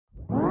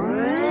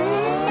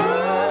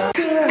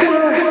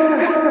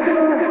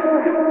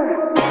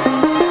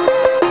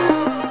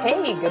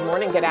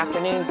morning, good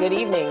afternoon, good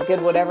evening,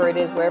 good whatever it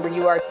is, wherever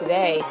you are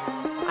today.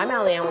 I'm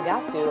Ali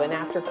Amagasu, and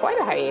after quite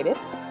a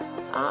hiatus,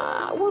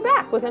 we're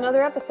back with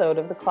another episode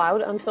of the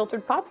Cloud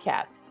Unfiltered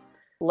podcast.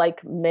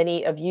 Like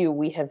many of you,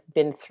 we have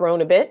been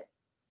thrown a bit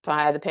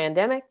by the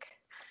pandemic,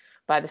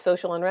 by the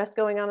social unrest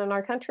going on in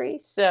our country.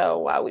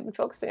 So we've been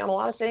focusing on a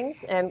lot of things,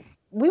 and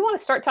we want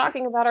to start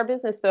talking about our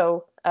business,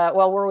 though.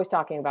 Well, we're always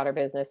talking about our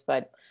business,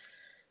 but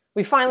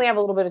we finally have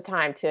a little bit of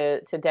time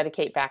to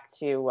dedicate back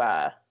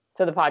to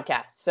the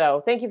podcast.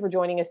 So thank you for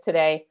joining us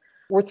today.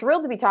 We're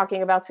thrilled to be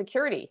talking about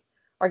security.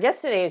 Our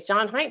guest today is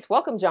John Heintz.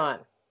 Welcome, John.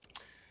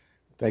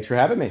 Thanks for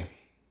having me.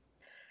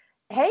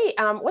 Hey,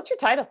 what's your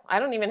title? I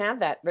don't even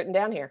have that written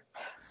down here.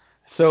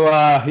 So,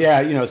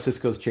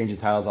 Cisco's changing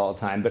titles all the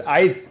time, but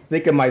I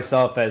think of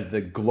myself as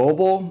the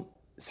global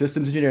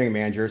systems engineering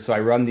manager. So I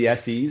run the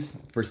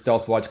SEs for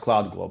StealthWatch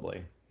Cloud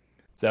globally.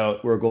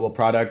 So we're a global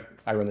product.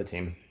 I run the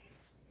team.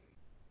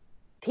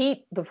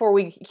 Pete, before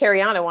we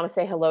carry on, I want to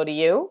say hello to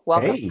you.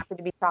 Welcome. Hey. Happy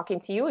to be talking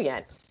to you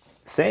again.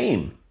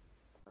 Same.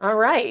 All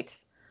right.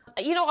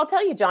 I'll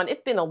tell you, John,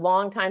 it's been a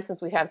long time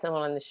since we've had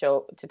someone on the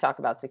show to talk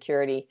about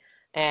security,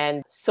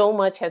 and so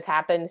much has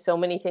happened. So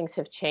many things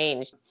have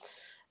changed.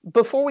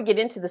 Before we get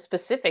into the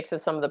specifics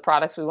of some of the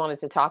products we wanted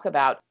to talk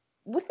about,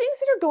 with things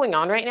that are going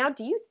on right now,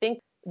 do you think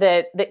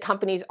that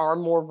companies are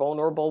more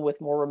vulnerable with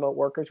more remote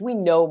workers? We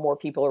know more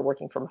people are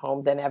working from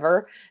home than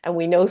ever, and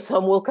we know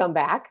some will come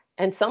back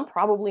and some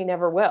probably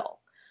never will.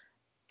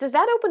 Does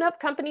that open up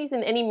companies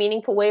in any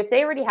meaningful way? If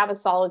they already have a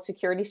solid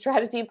security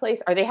strategy in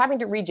place, are they having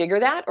to rejigger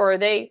that, or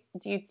do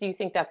you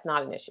think that's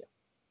not an issue?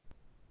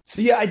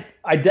 So yeah,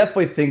 I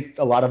definitely think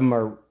a lot of them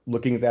are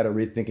looking at that or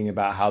rethinking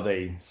about how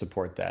they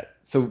support that.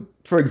 So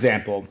for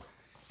example,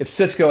 if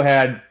Cisco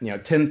had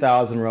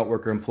 10,000 remote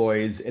worker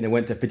employees and it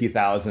went to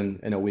 50,000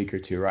 in a week or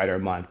two, right, or a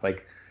month,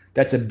 like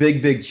that's a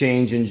big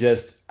change in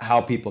just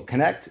how people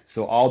connect.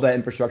 So all that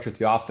infrastructure at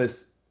the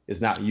office is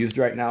not used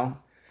right now,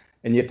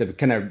 and you have to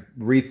kind of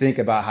rethink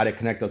about how to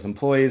connect those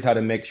employees, how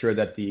to make sure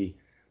that the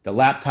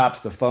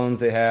laptops, the phones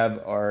they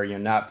have are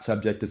not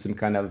subject to some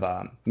kind of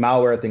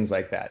malware, things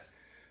like that.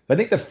 But I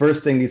think the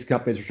first thing these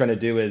companies are trying to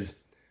do is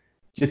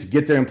just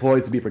get their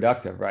employees to be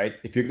productive, right?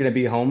 If you're going to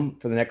be home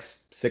for the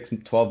next 6 to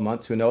 12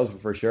 months, who knows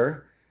for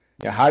sure,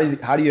 how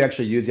do you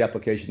actually use the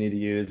application you need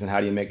to use, and how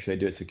do you make sure they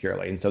do it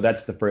securely? And so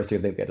that's the first thing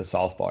I think they have to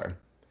solve for.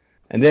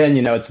 And then,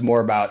 it's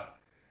more about,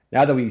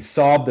 now that we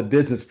solved the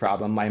business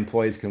problem, my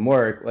employees can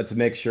work, let's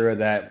make sure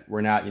that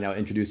we're not,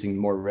 introducing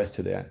more risk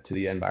to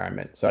the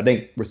environment. So I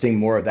think we're seeing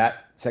more of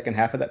that second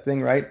half of that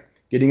thing, right?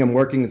 Getting them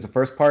working is the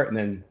first part, and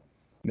then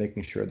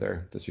making sure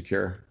they're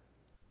secure.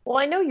 Well,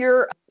 I know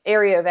your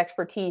area of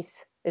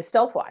expertise is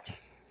StealthWatch.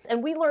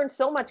 And we learned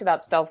so much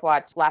about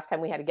StealthWatch last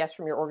time we had a guest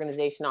from your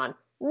organization on.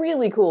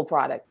 Really cool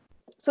product.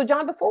 So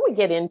John, before we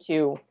get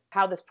into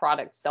how this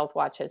product,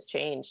 StealthWatch, has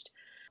changed,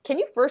 can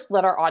you first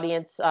let our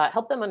audience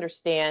help them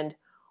understand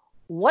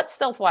what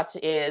StealthWatch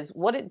is,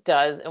 what it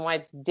does, and why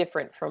it's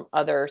different from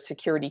other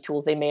security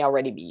tools they may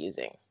already be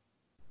using?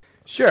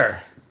 Sure.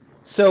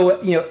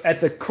 So,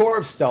 at the core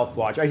of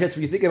StealthWatch, I guess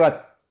when you think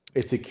about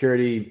a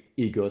security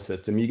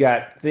ecosystem, you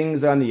got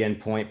things on the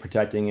endpoint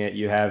protecting it.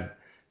 You have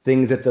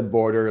things at the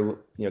border,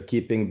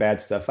 keeping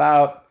bad stuff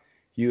out.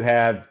 You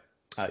have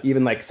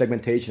even like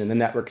segmentation in the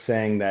network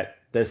saying that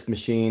this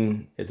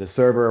machine is a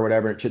server or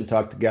whatever, it shouldn't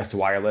talk to guest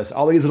wireless.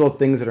 All these little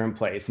things that are in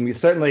place. And we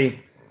certainly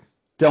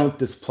don't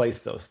displace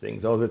those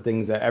things. Those are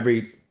things that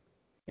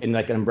in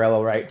like an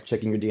umbrella, right?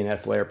 Checking your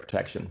DNS layer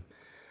protection.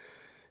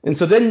 And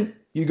so then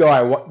you go,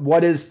 all right,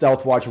 what is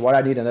StealthWatch? Why do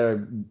I need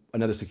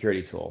another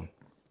security tool?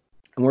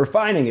 And what we're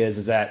finding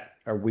is that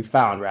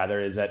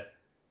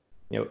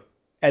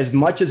as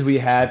much as we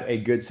have a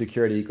good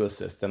security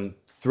ecosystem,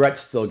 threats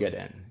still get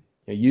in.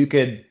 You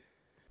could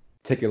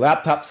take your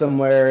laptop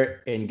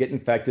somewhere and get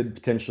infected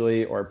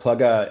potentially, or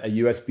plug a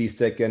USB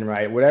stick in,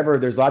 right? Whatever,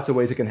 there's lots of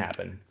ways it can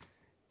happen.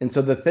 And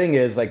so the thing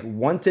is, like,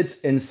 once it's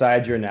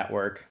inside your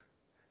network,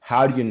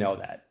 how do you know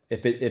that?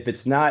 If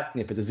it's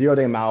a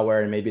zero-day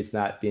malware and maybe it's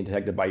not being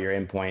detected by your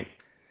endpoint,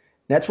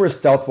 that's where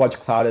StealthWatch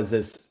Cloud is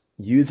this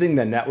using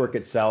the network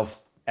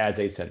itself as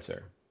a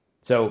sensor.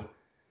 So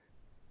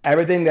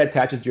everything that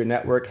attaches to your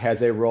network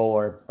has a role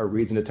or a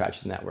reason to attach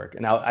to the network.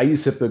 And I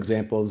use simple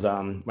examples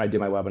when I do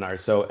my webinars.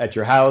 So at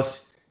your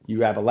house,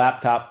 you have a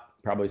laptop,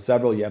 probably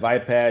several. You have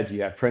iPads,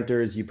 you have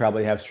printers, you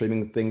probably have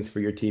streaming things for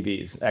your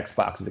TVs,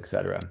 Xboxes,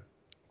 etc.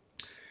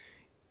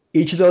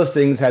 Each of those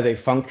things has a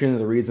function and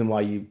the reason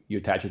why you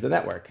attach it to the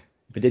network.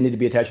 If it didn't need to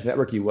be attached to the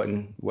network, you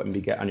wouldn't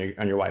be on your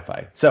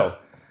Wi-Fi. So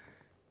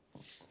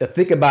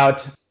think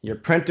about your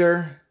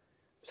printer,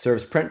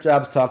 serves print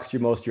jobs, talks to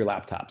most of your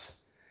laptops.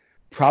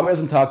 Probably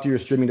doesn't talk to your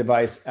streaming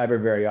device ever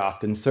very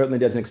often, certainly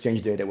doesn't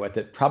exchange data with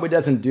it, probably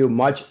doesn't do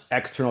much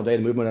external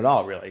data movement at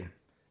all, really.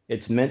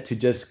 It's meant to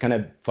just kind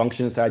of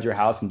function inside your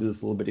house and do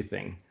this little bitty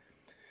thing.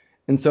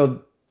 And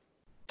so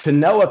to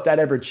know if that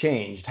ever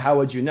changed, how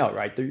would you know,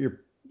 right?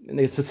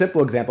 It's a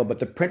simple example, but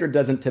the printer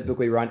doesn't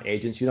typically run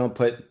agents. You don't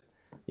put,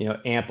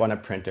 AMP on a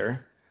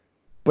printer,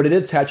 but it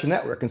is attached to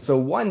network. And so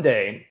one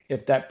day,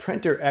 if that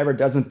printer ever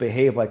doesn't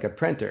behave like a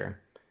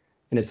printer,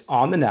 and it's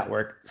on the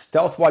network.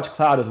 StealthWatch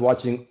Cloud is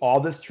watching all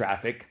this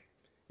traffic.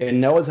 It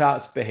knows how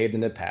it's behaved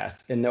in the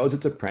past. It knows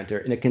it's a printer,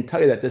 and it can tell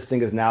you that this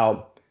thing is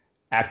now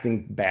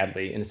acting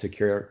badly in a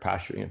secure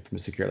posture, from a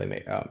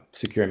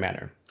secure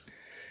manner.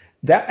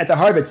 That at the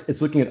heart of it,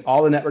 it's looking at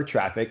all the network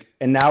traffic,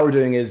 and now we're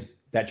doing is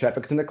that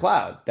traffic's in the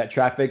cloud. That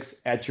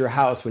traffic's at your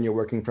house when you're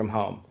working from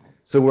home.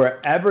 So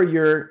wherever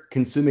you're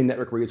consuming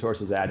network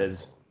resources at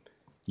is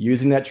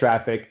using that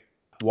traffic,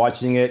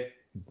 watching it,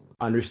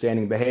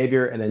 understanding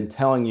behavior, and then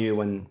telling you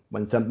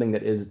when something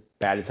that is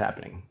bad is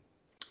happening.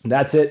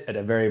 That's it at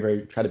a very,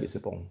 very, try to be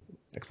simple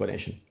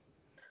explanation.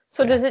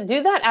 So does it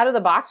do that out of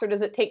the box, or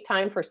does it take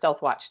time for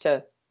StealthWatch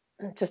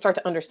to start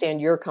to understand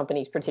your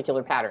company's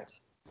particular patterns?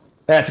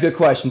 That's a good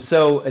question.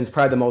 So, and it's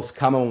probably the most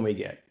common one we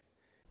get.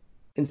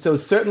 And so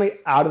certainly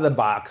out of the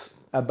box,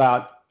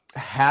 about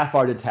half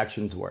our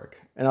detections work.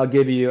 And I'll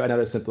give you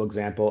another simple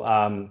example.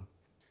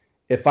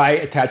 If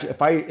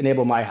I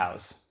enable my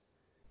house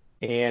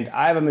and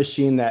I have a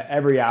machine that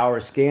every hour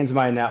scans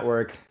my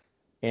network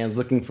and is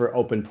looking for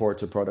open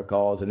ports or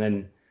protocols, and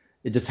then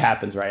it just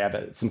happens, right? I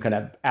have some kind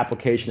of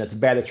application that's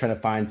bad that's trying to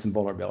find some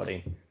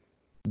vulnerability.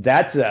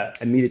 That's an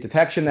immediate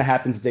detection that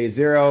happens day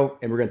zero,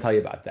 and we're going to tell you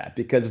about that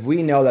because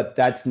we know that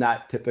that's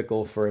not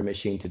typical for a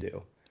machine to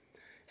do.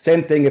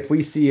 Same thing if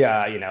we see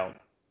a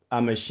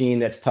machine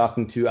that's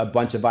talking to a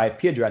bunch of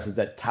IP addresses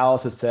that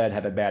Talos has said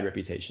have a bad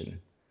reputation.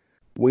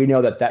 We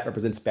know that that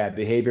represents bad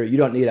behavior. You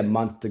don't need a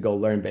month to go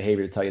learn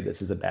behavior to tell you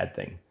this is a bad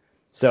thing.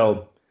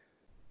 So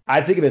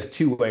I think of it as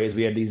two ways.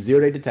 We have these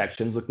zero-day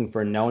detections looking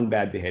for known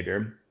bad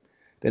behavior.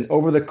 Then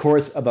over the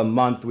course of a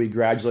month, we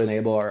gradually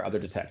enable our other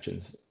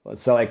detections.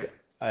 So like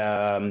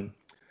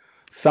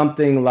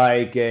something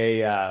like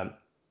a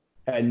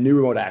new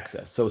remote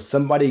access. So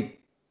somebody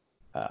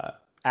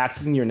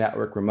accessing your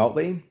network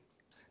remotely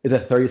is a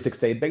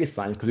 36-day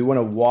baseline because we want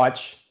to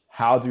watch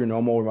how your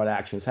normal remote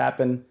actions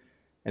happen,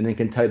 and then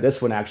can tell you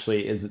this one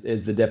actually is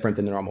the different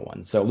than the normal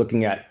one. So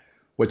looking at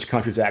which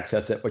countries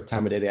access it, what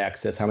time of day they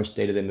access, how much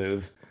data they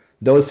move.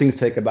 Those things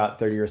take about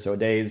 30 or so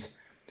days.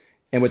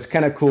 And what's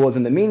kind of cool is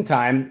in the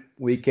meantime,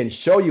 we can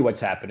show you what's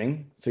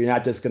happening. So you're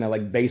not just going to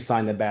like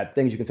baseline the bad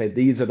things. You can say,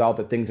 these are all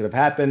the things that have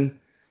happened.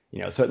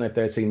 Certainly if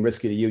they seem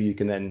risky to you, you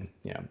can then,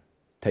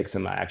 take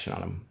some action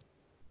on them.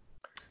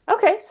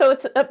 Okay, so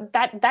it's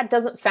that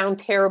doesn't sound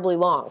terribly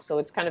long. So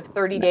it's kind of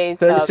 30 days.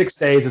 36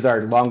 days is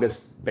our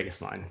longest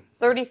baseline.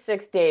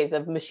 36 days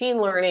of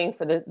machine learning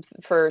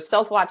for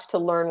StealthWatch to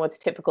learn what's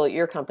typical at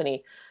your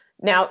company.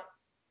 Now,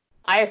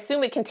 I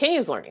assume it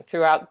continues learning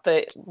throughout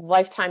the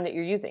lifetime that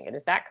you're using it.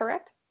 Is that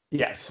correct?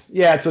 Yes.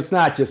 Yeah. So it's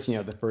not just,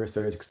 the first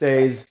 36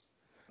 days.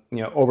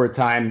 Over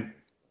time,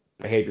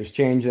 behaviors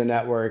change in the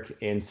network.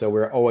 And so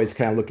we're always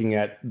kind of looking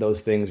at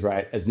those things,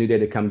 right? As new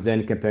data comes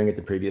in, comparing it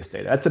to previous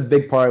data. That's a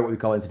big part of what we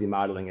call entity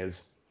modeling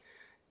is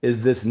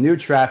this new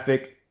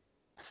traffic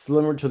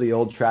similar to the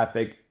old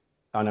traffic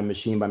on a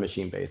machine by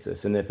machine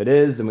basis? And if it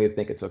is, then we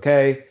think it's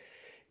okay.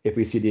 If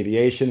we see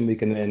deviation, we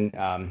can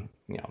then,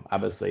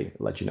 obviously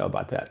let you know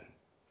about that.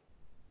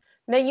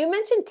 Now, you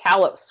mentioned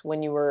Talos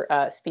when you were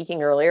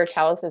speaking earlier.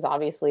 Talos is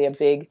obviously a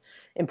big,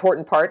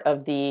 important part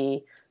of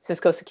the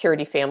Cisco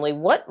security family.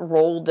 What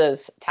role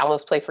does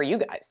Talos play for you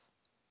guys?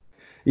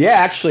 Yeah,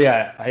 actually,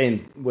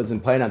 I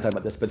wasn't planning on talking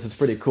about this, but it's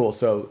pretty cool.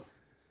 So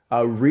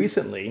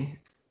recently,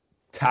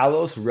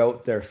 Talos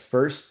wrote their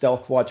first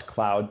StealthWatch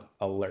Cloud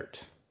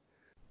alert.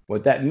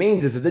 What that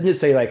means is it didn't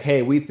just say like,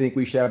 hey, we think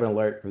we should have an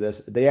alert for this.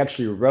 They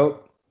actually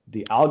wrote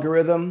the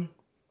algorithm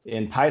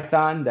in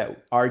Python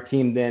that our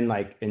team then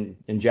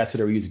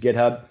ingested or used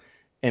GitHub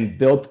and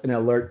built an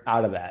alert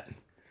out of that.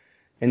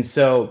 And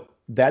so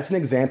that's an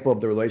example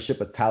of the relationship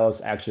with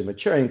Talos actually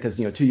maturing because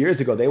 2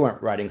 years ago they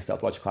weren't writing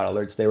StealthWatch Cloud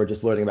alerts. They were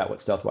just learning about what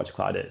StealthWatch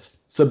Cloud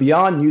is. So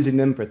beyond using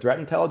them for threat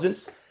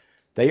intelligence,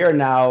 they are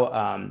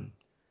now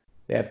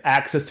they have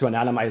access to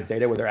anonymized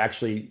data where they're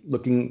actually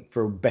looking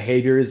for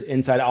behaviors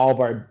inside all of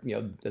our,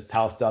 as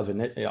Talos does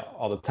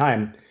all the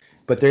time.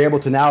 But they're able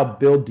to now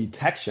build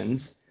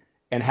detections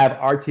and have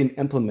our team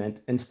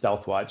implement in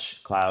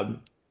StealthWatch Cloud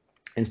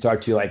and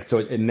start to so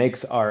it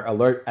makes our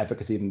alert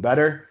efficacy even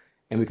better.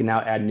 And we can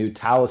now add new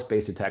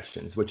Talos-based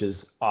detections, which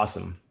is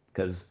awesome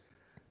because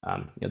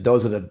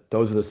those are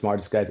the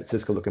smartest guys at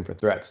Cisco looking for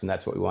threats, and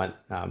that's what we want,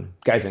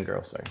 guys and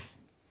girls. Sorry.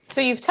 So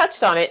you've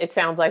touched on it. It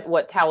sounds like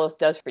what Talos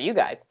does for you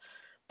guys,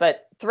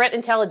 but threat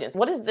intelligence.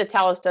 What is the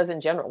Talos does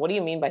in general? What do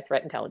you mean by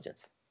threat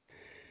intelligence?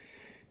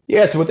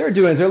 Yeah, so what they're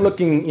doing is they're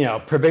looking,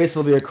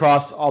 pervasively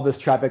across all this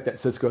traffic that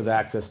Cisco has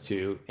access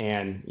to,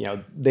 and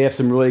they have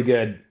some really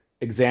good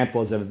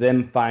examples of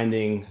them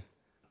finding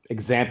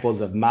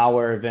examples of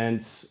malware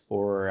events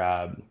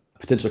or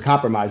potential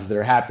compromises that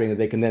are happening that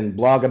they can then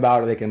blog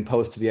about or they can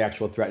post to the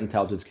actual threat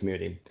intelligence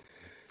community.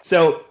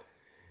 So,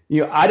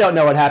 I don't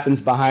know what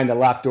happens behind the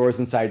locked doors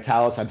inside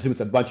Talos. I assume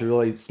it's a bunch of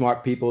really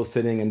smart people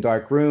sitting in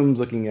dark rooms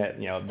looking at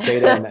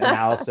data and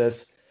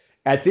analysis.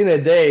 At the end of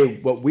the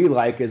day, what we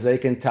like is they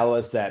can tell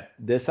us that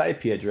this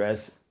IP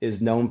address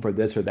is known for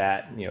this or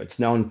that. It's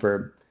known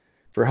for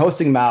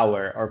hosting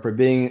malware or for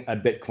being a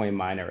Bitcoin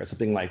miner or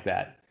something like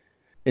that.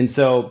 And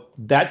so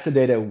that's the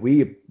data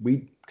we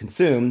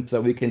consume,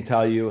 so we can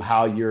tell you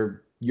how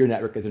your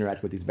network is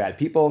interacting with these bad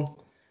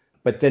people.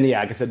 But then, yeah,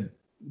 like I said,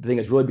 the thing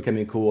that's really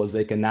becoming cool is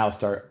they can now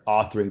start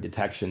authoring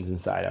detections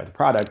inside of the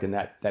product, and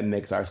that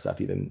makes our stuff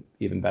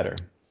even better.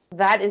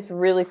 That is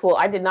really cool.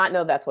 I did not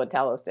know that's what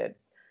Telos did.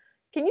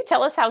 Can you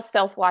tell us how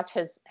StealthWatch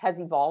has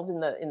evolved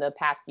in the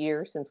past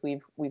year since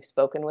we've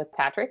spoken with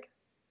Patrick?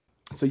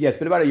 So yeah, it's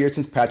been about a year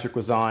since Patrick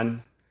was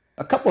on.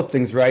 A couple of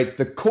things, right?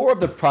 The core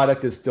of the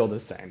product is still the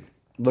same.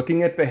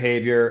 Looking at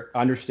behavior,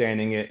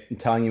 understanding it, and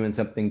telling you when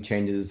something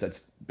changes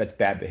that's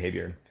bad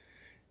behavior.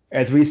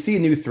 As we see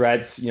new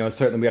threats,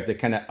 certainly we have to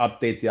kind of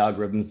update the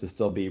algorithms to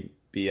still be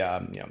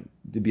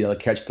to be able to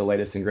catch the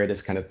latest and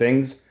greatest kind of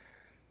things.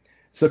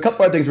 So a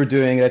couple of things we're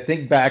doing. I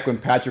think back when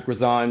Patrick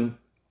was on,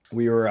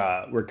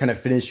 we're kind of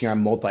finishing our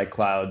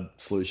multi-cloud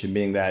solution,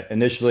 meaning that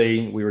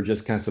initially we were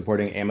just kind of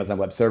supporting Amazon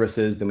Web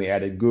Services, then we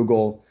added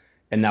Google,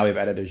 and now we've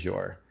added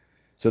Azure.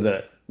 So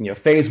the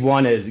phase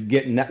one is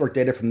get network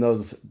data from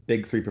those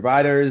big three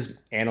providers,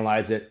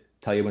 analyze it,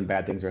 tell you when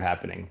bad things are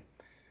happening.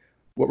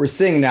 What we're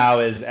seeing now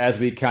is as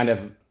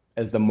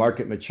the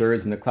market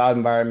matures in the cloud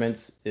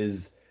environments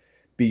is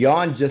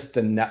beyond just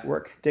the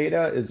network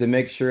data is to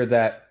make sure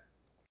that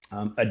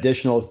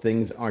additional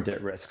things aren't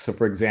at risk. So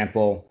for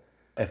example,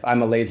 if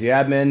I'm a lazy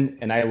admin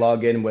and I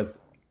log in with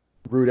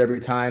root every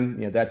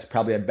time, that's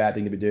probably a bad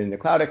thing to be doing in the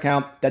cloud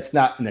account. That's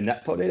not in the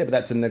NetFlow data, but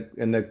that's in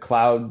the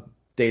cloud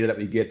data that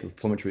we get, the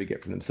telemetry we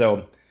get from them.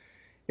 So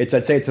I'd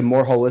say it's a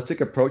more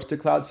holistic approach to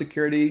cloud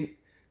security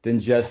than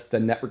just the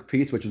network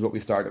piece, which is what we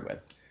started with.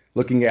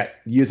 Looking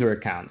at user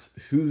accounts,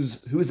 who's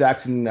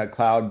accessing the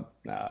cloud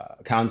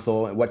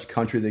console and which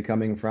country they're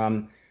coming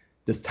from.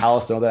 Does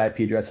Talos know that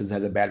IP addresses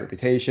has a bad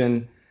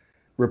reputation?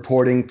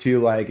 Reporting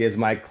to is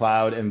my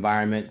cloud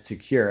environment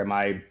secure? Am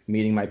I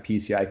meeting my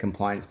PCI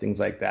compliance? Things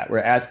like that.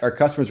 Our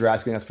customers are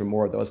asking us for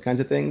more of those kinds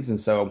of things. And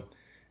so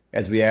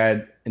as we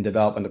add and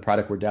develop on the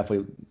product, we're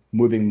definitely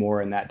moving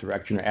more in that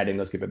direction or adding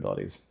those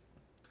capabilities.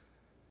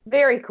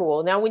 Very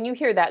cool. Now, when you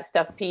hear that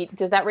stuff, Pete,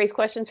 does that raise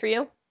questions for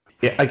you?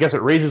 Yeah, I guess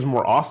it raises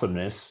more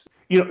awesomeness.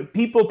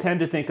 People tend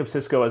to think of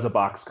Cisco as a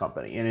box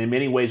company, and in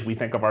many ways we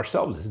think of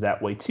ourselves as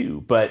that way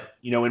too. But,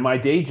 in my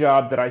day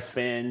job that I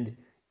spend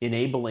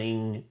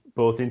enabling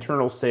both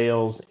internal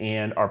sales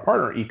and our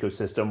partner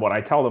ecosystem, what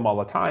I tell them all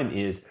the time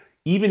is,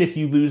 even if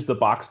you lose the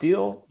box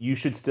deal, you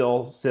should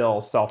still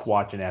sell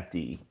StealthWatch and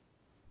FD,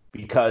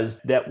 because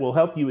that will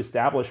help you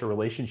establish a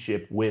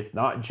relationship with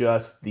not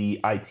just the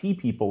IT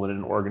people in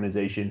an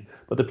organization,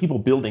 but the people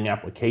building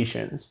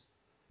applications.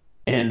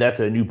 And that's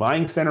a new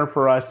buying center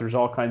for us. There's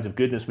all kinds of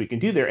goodness we can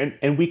do there.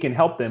 And we can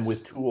help them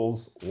with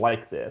tools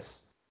like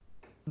this.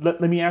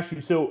 Let me ask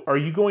you, so are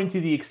you going to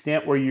the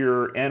extent where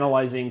you're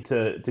analyzing,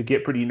 to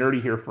get pretty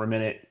nerdy here for a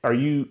minute, are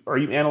you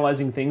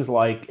analyzing things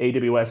like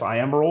AWS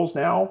IAM roles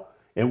now,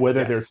 and whether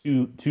Yes.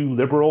 they're too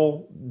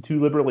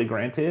liberally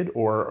granted,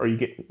 or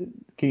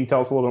can you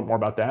tell us a little bit more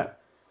about that?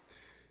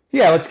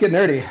 Yeah, let's get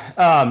nerdy.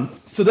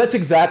 So that's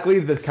exactly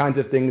the kinds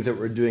of things that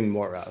we're doing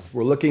more of.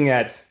 We're looking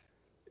at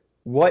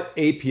what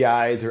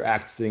APIs are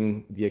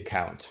accessing the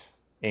account,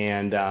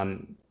 and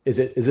is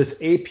this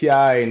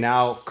API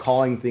now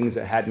calling things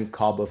that hadn't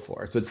called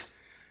before? So it's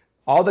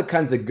all the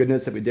kinds of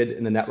goodness that we did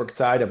in the network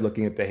side of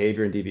looking at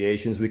behavior and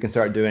deviations. We can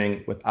start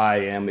doing with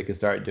IAM. We can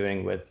start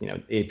doing with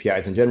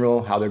APIs in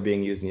general, how they're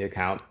being used in the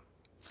account.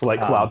 So like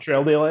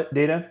CloudTrail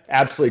data?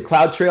 Absolutely,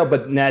 CloudTrail.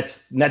 But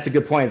that's a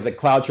good point. It's like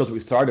CloudTrail we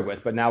started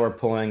with, but now we're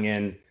pulling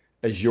in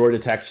Azure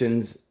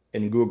detections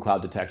and Google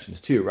Cloud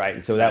detections too, right?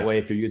 And so that way,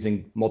 if you're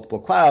using multiple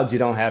clouds, you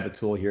don't have a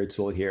tool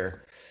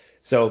here.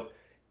 So,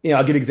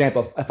 I'll give you an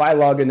example. If I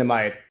log into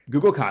my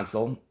Google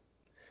console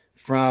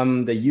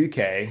from the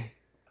UK,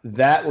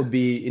 that would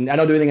be, and I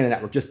don't do anything in the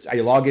network, just I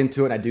log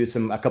into it and I do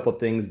a couple of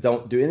things,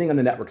 don't do anything on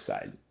the network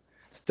side.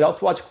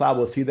 StealthWatch Cloud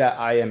will see that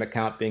IAM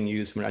account being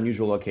used from an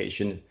unusual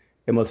location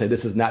and will say,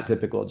 this is not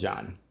typical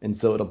John. And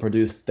so it'll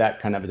produce that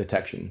kind of a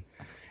detection.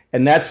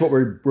 And that's what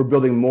we're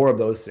building more of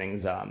those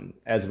things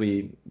as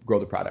we grow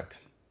the product.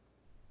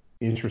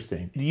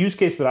 Interesting. The use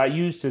case that I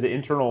used to the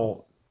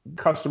internal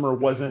customer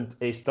wasn't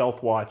a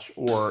StealthWatch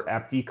or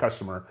AppD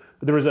customer,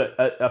 but there was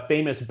a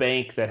famous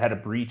bank that had a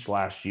breach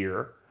last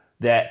year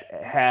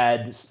that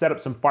had set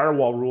up some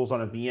firewall rules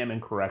on a VM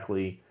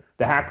incorrectly.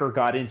 The hacker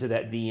got into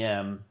that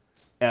VM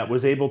and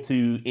was able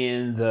to,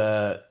 in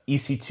the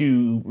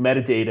EC2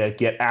 metadata,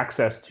 get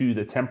access to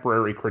the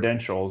temporary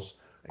credentials,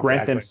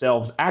 grant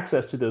themselves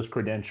access to those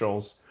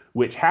credentials,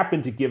 which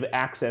happened to give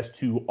access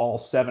to all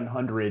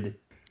 700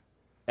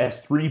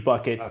 S3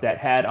 buckets that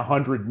had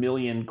 100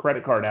 million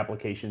credit card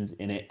applications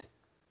in it.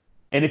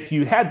 And if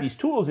you had these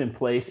tools in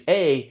place,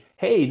 hey,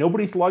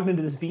 nobody's logged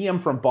into this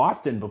VM from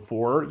Boston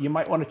before, you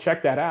might want to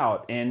check that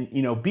out. And,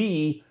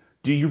 B,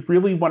 do you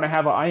really want to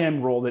have an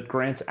IAM role that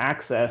grants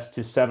access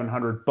to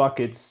 700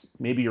 buckets?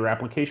 Maybe your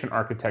application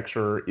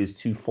architecture is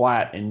too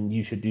flat and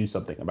you should do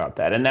something about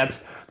that. And that's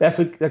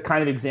a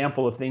kind of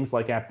example of things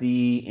like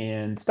AppD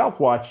and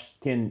StealthWatch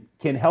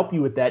can help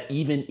you with that,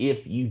 even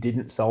if you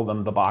didn't sell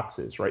them the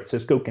boxes, right?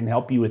 Cisco can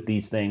help you with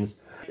these things.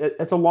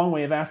 It's a long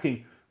way of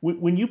asking,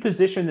 when you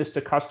position this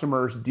to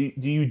customers, do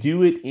you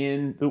do it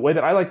in the way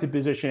that I like to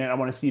position it? I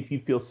want to see if you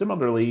feel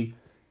similarly,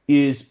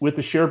 is with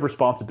the shared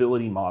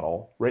responsibility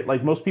model, right?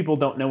 Like most people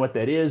don't know what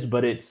that is,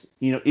 but it's,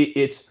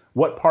 it's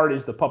what part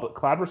is the public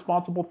cloud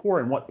responsible for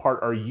and what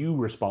part are you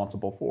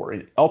responsible for?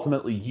 And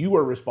ultimately you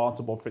are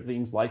responsible for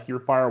things like your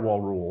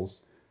firewall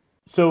rules.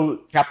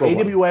 So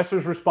AWS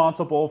is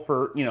responsible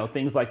for,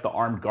 things like the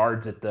armed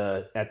guards at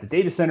the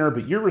data center,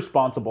 but you're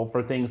responsible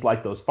for things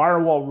like those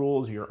firewall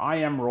rules, your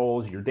IAM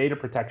roles, your data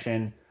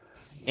protection.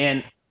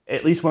 And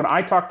at least when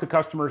I talk to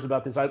customers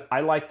about this,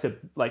 I like to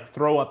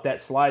throw up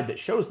that slide that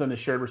shows them the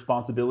shared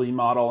responsibility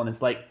model. And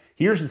it's like,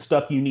 here's the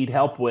stuff you need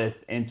help with,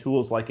 and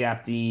tools like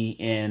AppD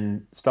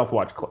and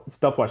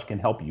StealthWatch can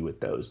help you with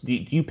those. Do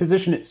you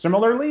position it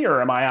similarly,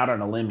 or am I out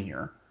on a limb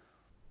here?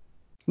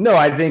 No,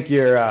 I think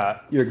you're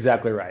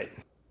exactly right.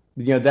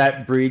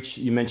 That breach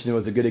you mentioned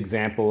was a good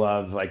example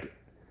of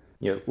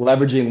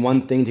leveraging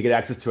one thing to get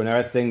access to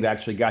another thing that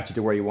actually got you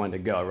to where you wanted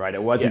to go, right?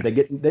 It wasn't they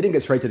didn't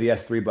get straight to the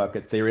S3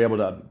 buckets. They were able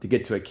to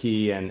get to a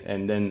key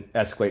and then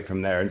escalate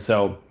from there. And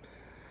so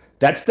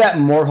that's that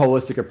more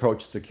holistic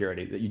approach to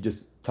security that you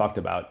just talked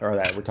about, or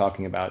that we're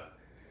talking about.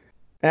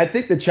 And I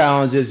think the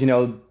challenge is,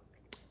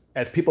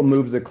 as people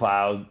move to the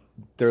cloud,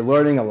 they're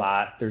learning a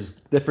lot. There's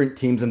different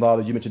teams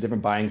involved. As you mentioned,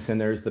 different buying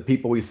centers. The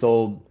people we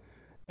sold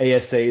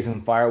ASAs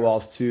and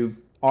firewalls to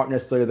aren't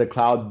necessarily the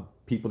cloud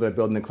people that are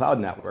building the cloud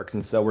networks.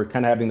 And so we're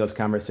kind of having those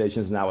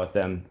conversations now with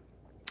them.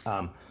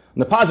 On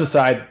the positive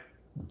side,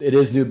 it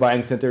is new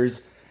buying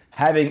centers.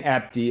 Having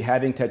AppD,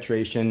 having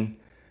Tetration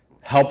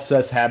helps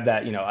us have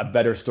that, a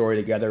better story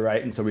together,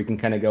 right? And so we can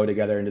kind of go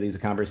together into these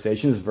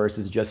conversations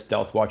versus just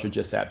StealthWatch or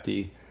just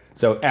AppD.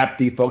 So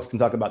AppD folks can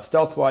talk about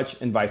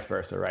StealthWatch and vice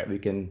versa, right? We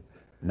can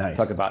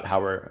talk about how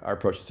our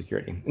approach to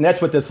security. And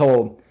that's what this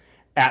whole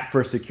app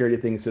for security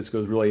thing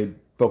Cisco is really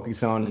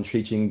focusing on and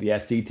teaching the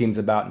SC teams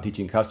about and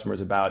teaching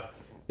customers about,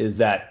 is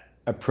that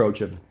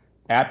approach of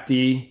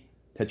AppD,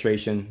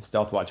 Tetration,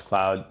 StealthWatch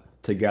Cloud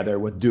together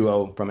with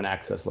Duo from an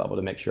access level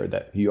to make sure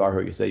that you are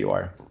who you say you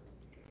are.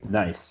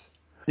 Nice.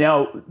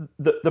 Now,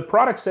 the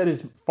product set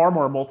is far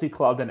more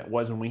multi-cloud than it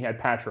was when we had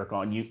Patrick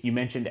on. You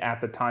mentioned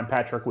at the time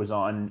Patrick was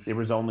on, there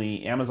was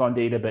only Amazon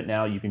data, but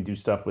now you can do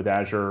stuff with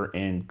Azure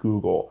and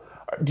Google.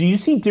 Do you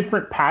see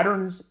different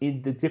patterns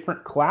in the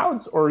different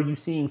clouds, or are you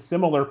seeing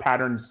similar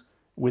patterns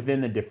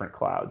within the different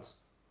clouds?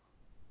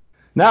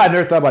 No, I've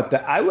never thought about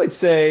that. I would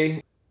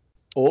say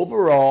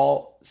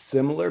overall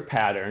similar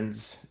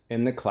patterns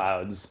in the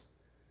clouds.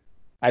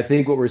 I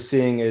think what we're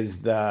seeing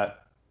is the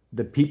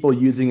people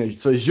using Azure.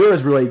 So Azure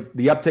is really,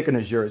 the uptick in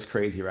Azure is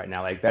crazy right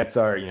now. Like that's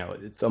our,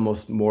 it's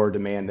almost more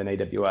demand than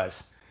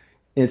AWS.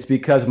 And it's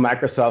because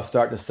Microsoft's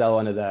starting to sell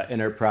into the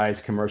enterprise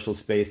commercial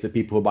space, the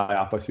people who buy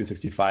Office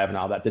 365 and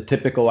all that, the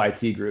typical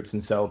IT groups.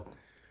 And so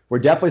we're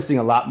definitely seeing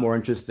a lot more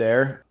interest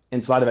there. And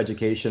it's a lot of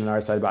education on our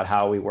side about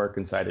how we work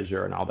inside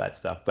Azure and all that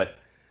stuff. But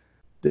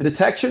the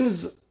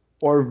detections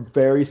are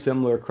very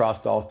similar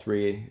across all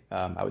three,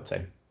 I would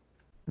say.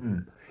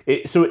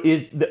 So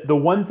is the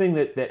one thing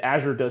that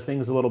Azure does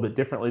things a little bit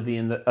differently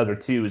than the other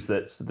two is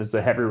that there's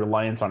a heavy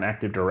reliance on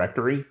Active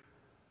Directory,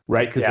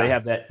 right? Because they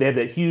have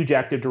that huge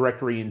Active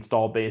Directory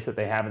install base that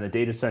they have in the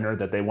data center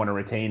that they want to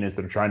retain as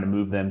they're trying to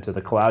move them to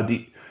the cloud.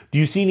 Do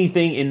you see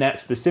anything in that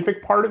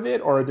specific part of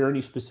it, or are there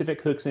any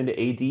specific hooks into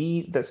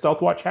AD that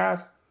StealthWatch has?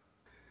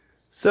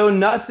 So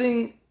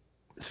nothing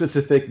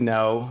specific,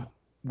 no.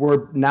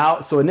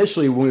 So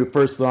initially when we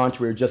first launched,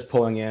 we were just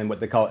pulling in what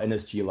they call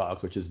NSG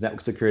logs, which is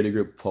Network Security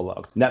Group pull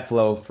logs,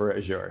 NetFlow for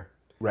Azure.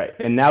 Right.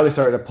 And now we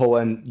started to pull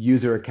in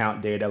user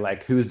account data,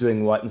 like who's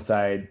doing what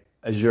inside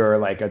Azure,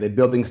 like are they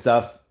building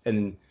stuff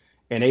in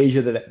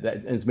Asia that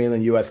it's mainly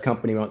a US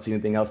company, we don't see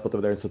anything else but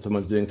over there, so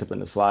someone's doing something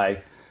to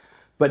Sly.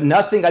 But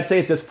nothing, I'd say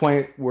at this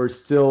point, we're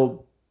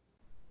still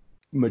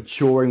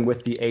maturing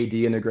with the AD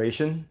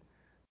integration.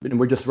 And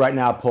we're just right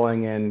now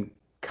pulling in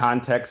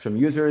context from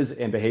users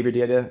and behavior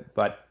data,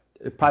 but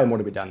probably more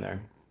to be done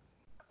there.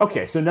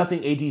 Okay, so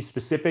nothing AD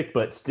specific,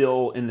 but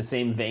still in the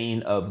same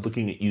vein of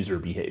looking at user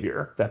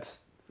behavior.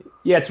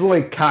 Yeah, it's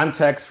really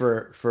context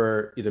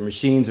for either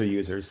machines or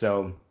users.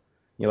 So,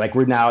 like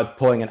we're now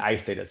pulling in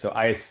ICE data. So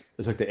ICE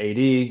is looked at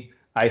AD.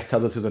 ICE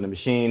tells us who's on the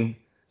machine.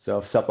 So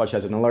if StealthWatch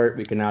has an alert,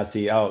 we can now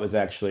see, it was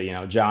actually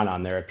John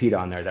on there, or Pete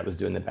on there that was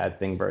doing the bad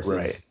thing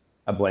versus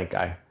a blank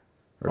guy.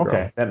 Okay,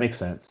 girl. That makes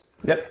sense.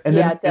 Yep. And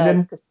it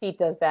does, because Pete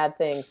does bad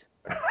things.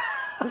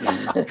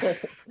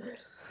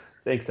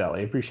 Thanks,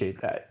 Allie. I appreciate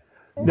that.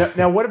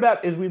 Now, what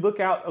about as we look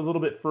out a little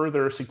bit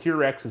further?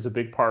 SecureX is a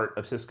big part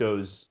of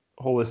Cisco's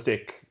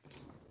holistic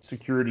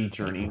security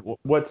journey.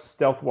 What's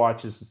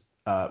StealthWatch's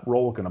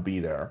role going to be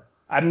there?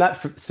 I'm not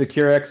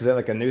SecureX. Is that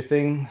like a new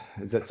thing?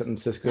 Is that something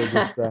Cisco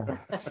just?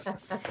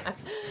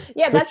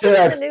 Yeah, that's been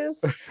in the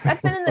news.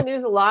 That's been in the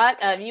news a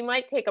lot. You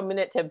might take a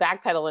minute to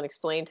backpedal and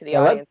explain to the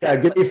audience.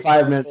 Give me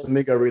 5 minutes. Let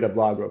me go read a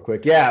blog real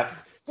quick. Yeah,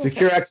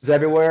 SecureX is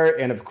everywhere,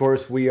 and of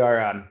course we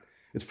are.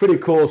 It's pretty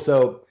cool.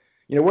 So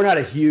we're not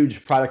a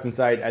huge product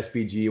inside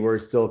SPG. We're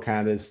still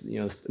kind of this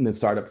in the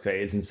startup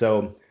phase, and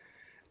so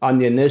on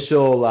the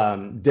initial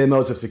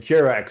demos of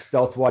SecureX,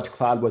 StealthWatch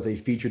Cloud was a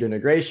featured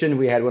integration.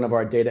 We had one of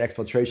our data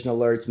exfiltration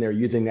alerts, and they were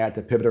using that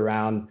to pivot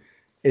around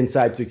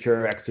inside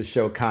SecureX to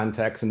show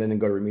context and then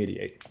go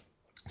remediate.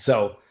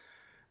 So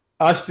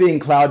us being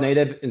cloud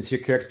native and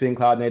SecureX being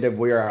cloud native,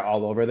 we are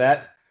all over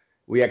that.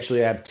 We actually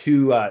have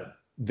two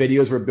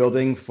videos we're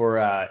building for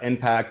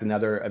Impact and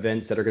other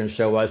events that are going to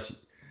show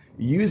us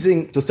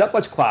using, so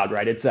StealthWatch Cloud,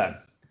 right? It's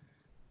a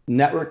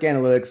network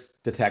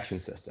analytics detection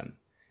system.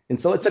 And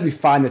so let's say we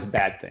find this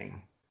bad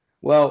thing.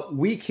 Well,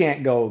 we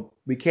can't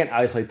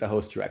isolate the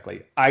host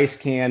directly. ICE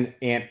can,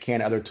 AMP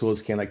can, other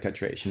tools can, like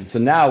Tetration. So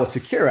now with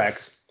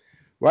SecureX,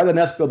 rather than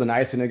us build an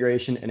ICE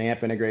integration, an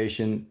AMP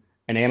integration,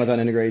 an Amazon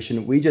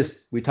integration, we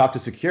talk to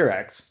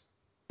SecureX,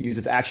 use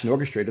its action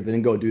orchestrator,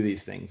 then go do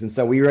these things. And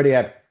so we already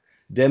have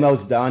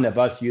demos done of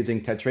us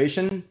using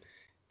Tetration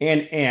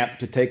and AMP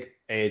to take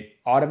a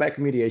automatic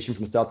remediation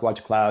from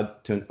StealthWatch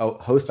Cloud to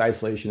host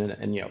isolation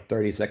in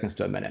 30 seconds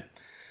to a minute.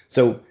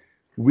 So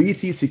we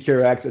see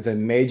SecureX as a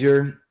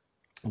major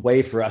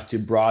way for us to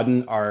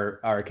broaden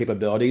our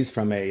capabilities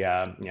from a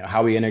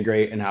how we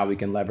integrate and how we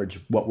can leverage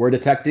what we're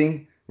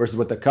detecting versus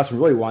what the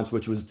customer really wants,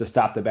 which was to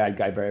stop the bad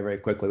guy very, very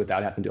quickly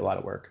without having to do a lot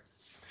of work.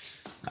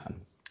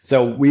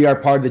 So we are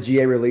part of the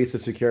GA release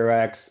of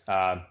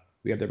SecureX.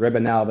 We have the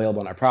ribbon now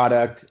available in our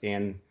product,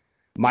 and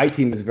my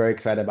team is very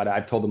excited about it.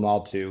 I've told them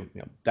all to,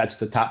 that's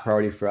the top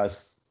priority for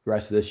us the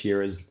rest of this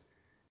year is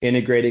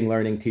integrating,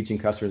 learning, teaching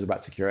customers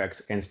about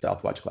SecureX and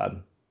StealthWatch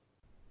Cloud.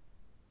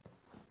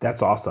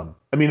 That's awesome.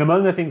 I mean,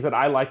 among the things that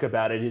I like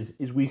about it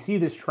is we see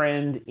this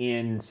trend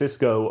in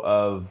Cisco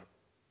of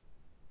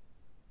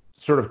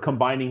sort of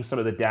combining some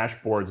of the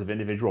dashboards of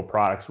individual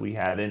products we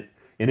have. And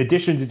in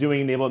addition to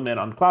doing enablement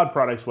on cloud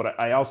products,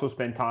 I also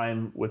spend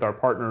time with our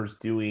partners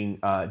doing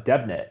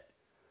DevNet.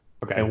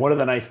 Okay. And one of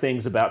the nice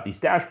things about these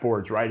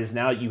dashboards, right, is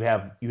now you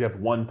have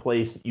one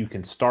place that you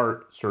can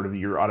start sort of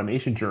your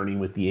automation journey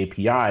with the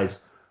APIs.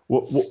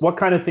 What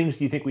kind of things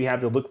do you think we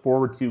have to look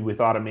forward to with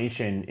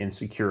automation in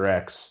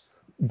SecureX,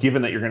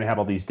 given that you're going to have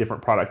all these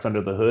different products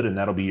under the hood, and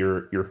that'll be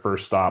your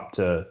first stop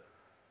to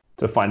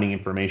finding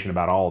information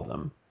about all of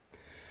them?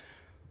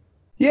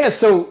 Yeah,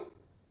 so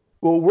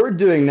what we're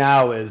doing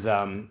now is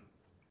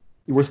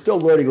we're still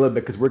learning a little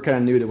bit because we're kind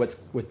of new to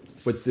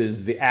what's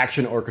the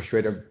action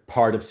orchestrator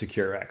part of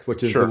SecureX,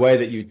 which is the way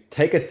that you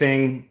take a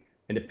thing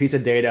and a piece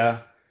of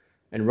data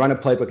and run a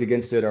playbook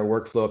against it, or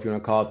workflow, if you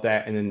want to call it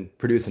that, and then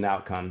produce an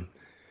outcome.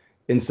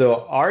 And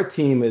so our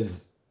team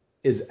is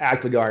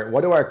actually going,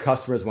 what do our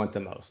customers want the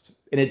most?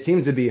 And it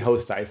seems to be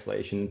host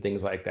isolation and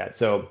things like that.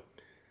 So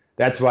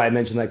that's why I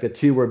mentioned like the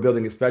two we're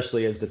building,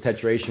 especially as the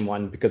Tetration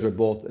one, because we're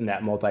both in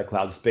that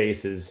multi-cloud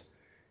space, is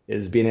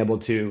being able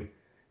to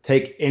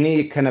take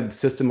any kind of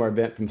system or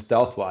event from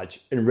StealthWatch,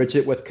 enrich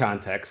it with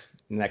context,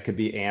 and that could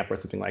be AMP or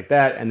something like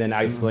that, and then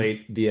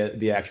isolate via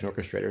the action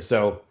orchestrator.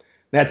 So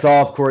that's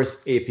all, of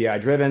course, API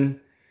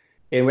driven.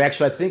 And we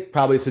actually, I think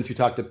probably since you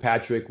talked to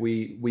Patrick,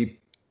 we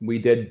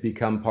did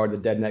become part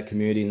of the DevNet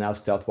community. Now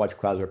StealthWatch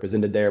Cloud is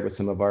represented there with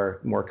some of our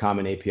more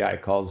common API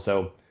calls.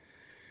 So,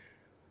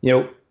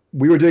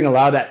 we were doing a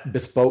lot of that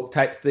bespoke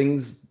type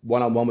things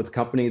one-on-one with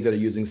companies that are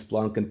using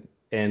Splunk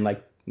and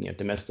like,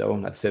 Demisto,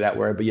 not to say that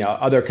word, but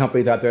other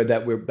companies out there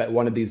that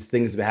wanted these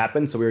things to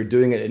happen. So we were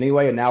doing it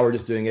anyway, and now we're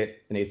just doing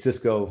it in a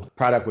Cisco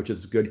product, which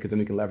is good because then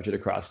we can leverage it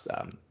across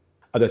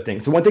other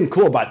things. So one thing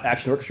cool about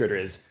Action Orchestrator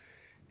is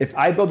if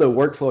I build a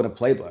workflow in a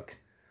playbook,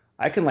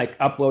 I can like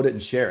upload it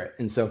and share it.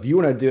 And so if you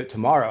want to do it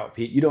tomorrow,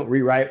 Pete, you don't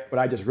rewrite what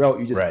I just wrote.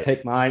 You just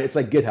take mine. It's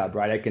like GitHub,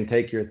 right? I can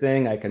take your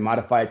thing, I can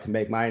modify it to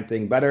make my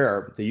thing better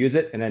or to use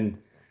it. And then,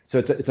 so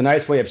it's a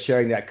nice way of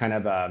sharing that kind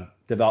of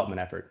development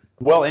effort.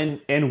 Well,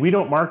 and we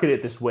don't market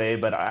it this way,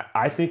 but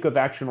I think of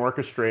Action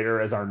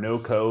Orchestrator as our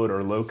no-code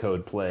or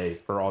low-code play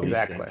for all these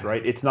things,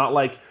 right? It's not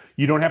like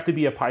you don't have to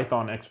be a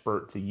Python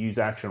expert to use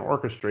Action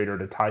Orchestrator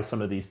to tie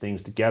some of these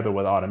things together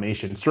with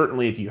automation.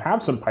 Certainly, if you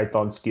have some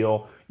Python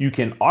skill, you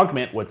can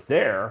augment what's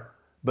there,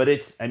 but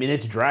it's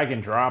drag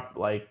and drop,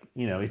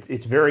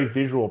 it's very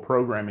visual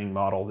programming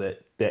model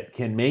that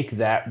can make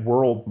that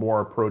world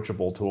more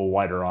approachable to a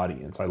wider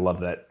audience. I love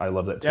that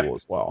tool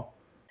as well.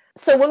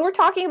 So when we're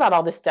talking about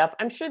all this stuff,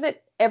 I'm sure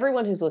that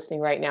everyone who's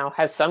listening right now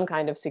has some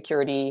kind of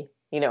security,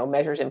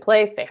 measures in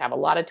place. They have a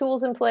lot of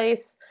tools in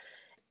place.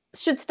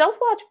 Should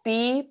StealthWatch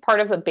be part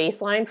of a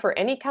baseline for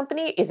any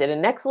company? Is it a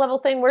next level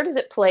thing? Where does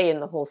it play in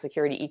the whole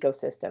security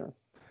ecosystem?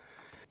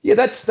 Yeah,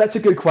 that's a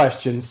good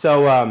question.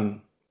 So,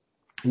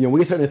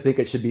 we certainly think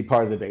it should be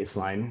part of the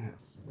baseline,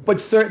 but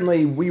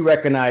certainly we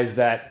recognize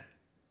that,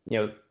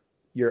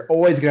 you're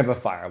always going to have a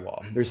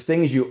firewall. There's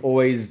things you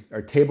always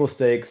are table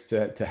stakes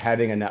to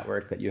having a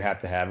network that you have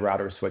to have,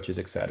 routers, switches,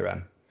 et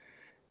cetera.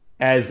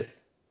 As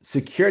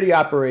security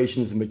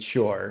operations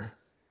mature,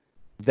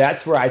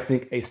 that's where I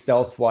think a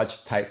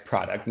StealthWatch type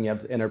product, and you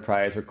have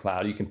enterprise or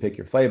cloud, you can pick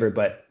your flavor,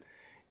 but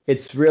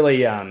it's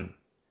really,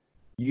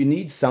 you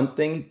need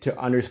something to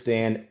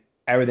understand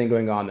everything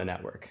going on in the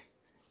network.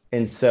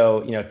 And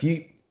so,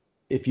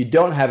 if you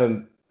don't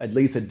have at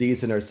least a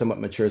decent or somewhat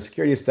mature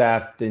security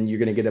staff, then you're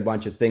going to get a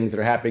bunch of things that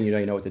are happening you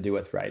don't know what to do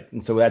with, right?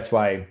 And so that's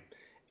why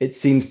it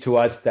seems to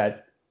us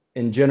that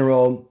in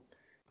general,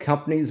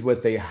 companies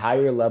with a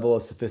higher level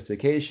of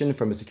sophistication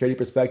from a security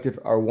perspective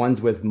are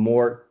ones with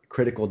more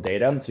critical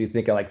data. So you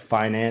think of like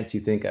finance,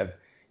 you think of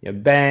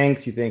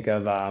banks, you think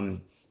of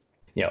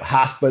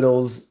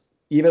hospitals,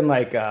 even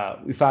like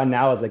we found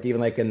now is like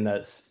even like in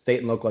the state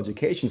and local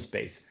education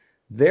space,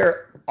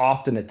 they're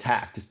often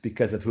attacked just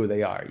because of who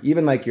they are.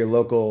 Even like your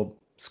local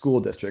school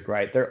district,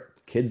 right? Their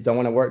kids don't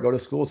want to go to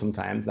school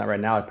sometimes, not right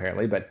now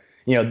apparently, but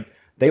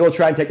they will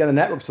try and take down the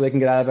network so they can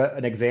get out of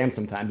an exam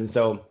sometimes. And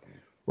so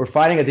we're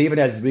finding even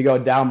as we go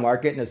down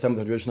market and as some of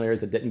the traditional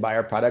areas that didn't buy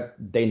our product,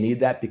 they need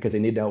that because they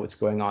need to know what's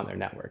going on in their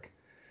network.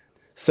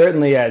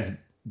 Certainly as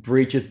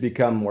breaches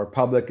become more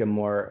public and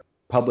more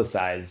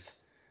publicized,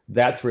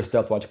 that's where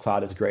StealthWatch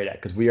Cloud is great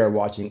at, because we are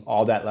watching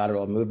all that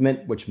lateral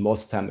movement, which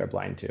most of the time they're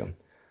blind to.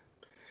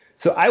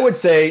 So I would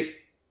say,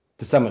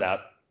 to sum it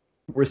up,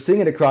 we're seeing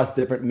it across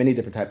many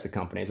different types of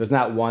companies. There's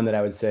not one that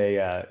I would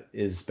say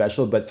is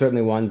special, but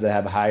certainly ones that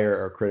have higher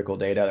or critical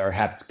data or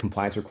have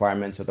compliance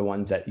requirements are the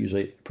ones that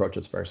usually approach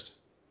us first.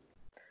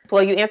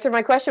 Well, you answered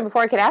my question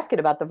before I could ask it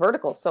about the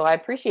verticals, so I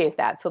appreciate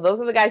that. So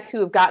those are the guys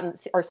who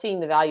are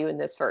seeing the value in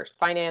this first: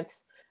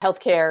 finance,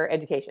 healthcare,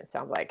 education.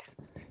 Sounds like.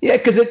 Yeah,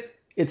 because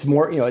it's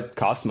more, it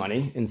costs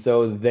money, and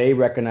so they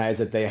recognize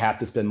that they have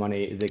to spend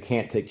money. They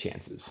can't take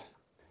chances.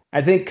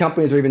 I think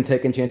companies are even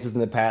taking chances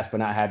in the past, but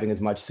not having as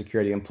much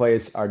security in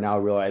place, are now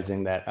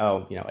realizing that,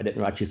 I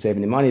didn't actually save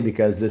any money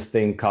because this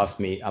thing cost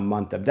me a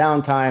month of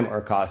downtime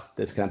or cost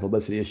this kind of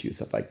publicity issue,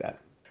 stuff like that.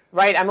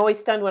 Right. I'm always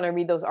stunned when I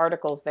read those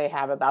articles they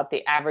have about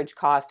the average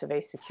cost of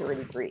a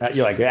security breach.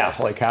 You're like, yeah,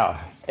 holy cow.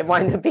 It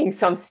winds up being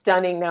some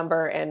stunning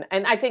number. And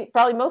I think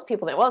probably most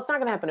people think, well, it's not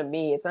going to happen to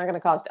me. It's not going to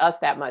cost us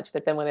that much.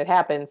 But then when it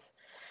happens,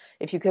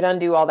 if you could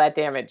undo all that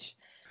damage.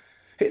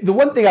 Hey, the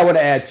one thing I want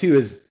to add too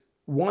is,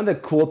 one of the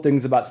cool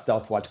things about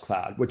StealthWatch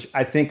Cloud, which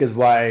I think is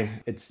why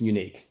it's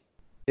unique,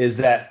 is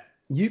that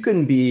you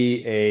can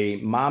be a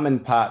mom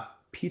and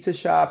pop pizza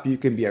shop, you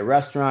can be a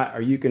restaurant,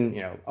 or you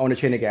can own a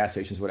chain of gas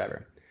stations,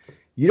 whatever.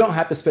 You don't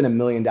have to spend $1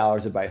 million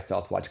to buy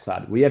StealthWatch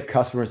Cloud. We have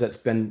customers that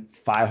spend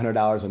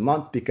 $500 a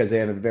month because they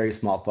have a very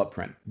small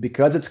footprint.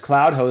 Because it's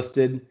cloud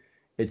hosted,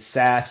 it's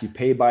SaaS, you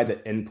pay by the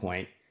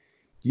endpoint.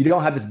 You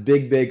don't have this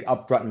big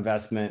upfront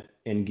investment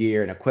in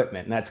gear and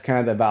equipment. And that's kind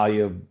of the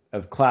value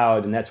of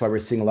cloud. And that's why we're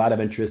seeing a lot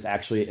of interest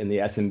actually in the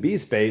SMB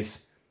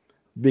space,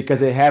 because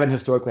they haven't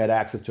historically had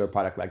access to a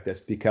product like this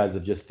because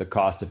of just the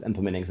cost of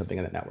implementing something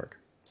in the network.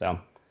 So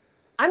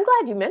I'm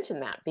glad you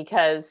mentioned that,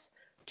 because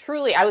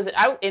truly I was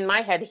out in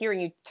my head hearing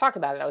you talk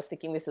about it. I was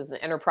thinking this is an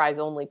enterprise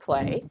only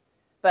play.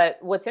 But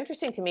what's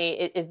interesting to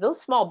me is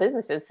those small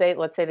businesses,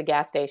 let's say the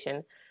gas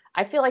station,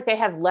 I feel like they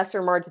have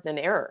lesser margin than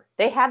error.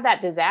 They have that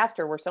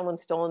disaster where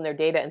someone's stolen their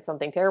data and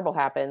something terrible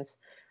happens.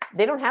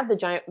 They don't have the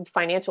giant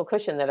financial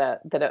cushion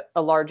that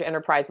a large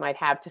enterprise might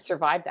have to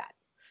survive that.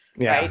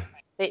 Yeah.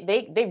 Right?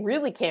 They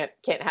really can't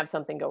have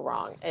something go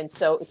wrong. And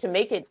so to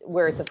make it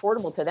where it's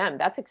affordable to them,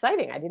 that's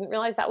exciting. I didn't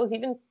realize that was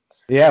even.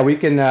 Yeah, we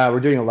can. We're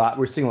doing a lot.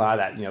 We're seeing a lot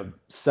of that.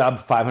 Sub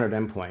 500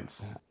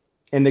 endpoints.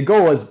 And the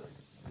goal is,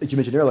 that you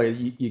mentioned earlier,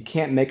 you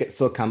can't make it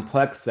so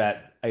complex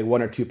that a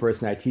 1 or 2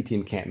 person IT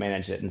team can't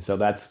manage it. And so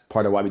that's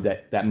part of why we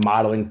did that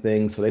modeling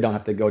thing. So they don't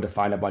have to go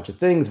define a bunch of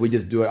things. We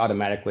just do it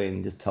automatically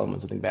and just tell them when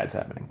something bad's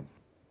happening.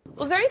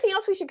 Was there anything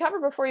else we should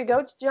cover before you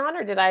go, John,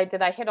 or did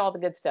I hit all the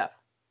good stuff?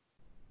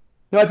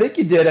 No, I think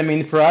you did. I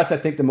mean, for us, I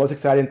think the most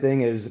exciting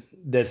thing is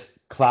this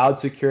cloud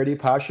security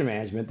posture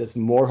management, this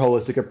more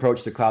holistic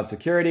approach to cloud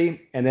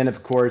security. And then,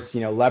 of course,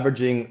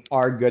 leveraging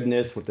our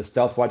goodness with the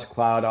StealthWatch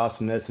Cloud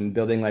awesomeness and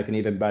building like an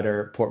even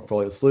better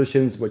portfolio of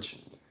solutions, which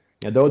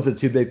those are the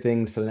 2 big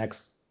things for the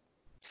next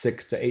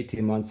 6 to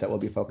 18 months that we'll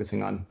be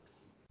focusing on.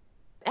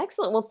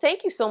 Excellent. Well,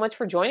 thank you so much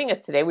for joining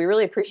us today. We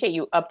really appreciate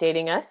you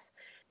updating us,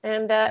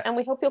 and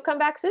we hope you'll come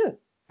back soon.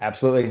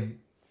 Absolutely.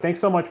 Thanks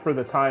so much for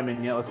the time,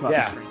 and let's not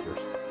be strangers.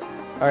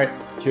 All right.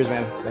 Cheers,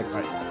 man. Thanks.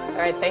 All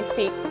right. Thanks,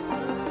 Pete.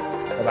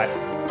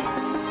 Bye-bye.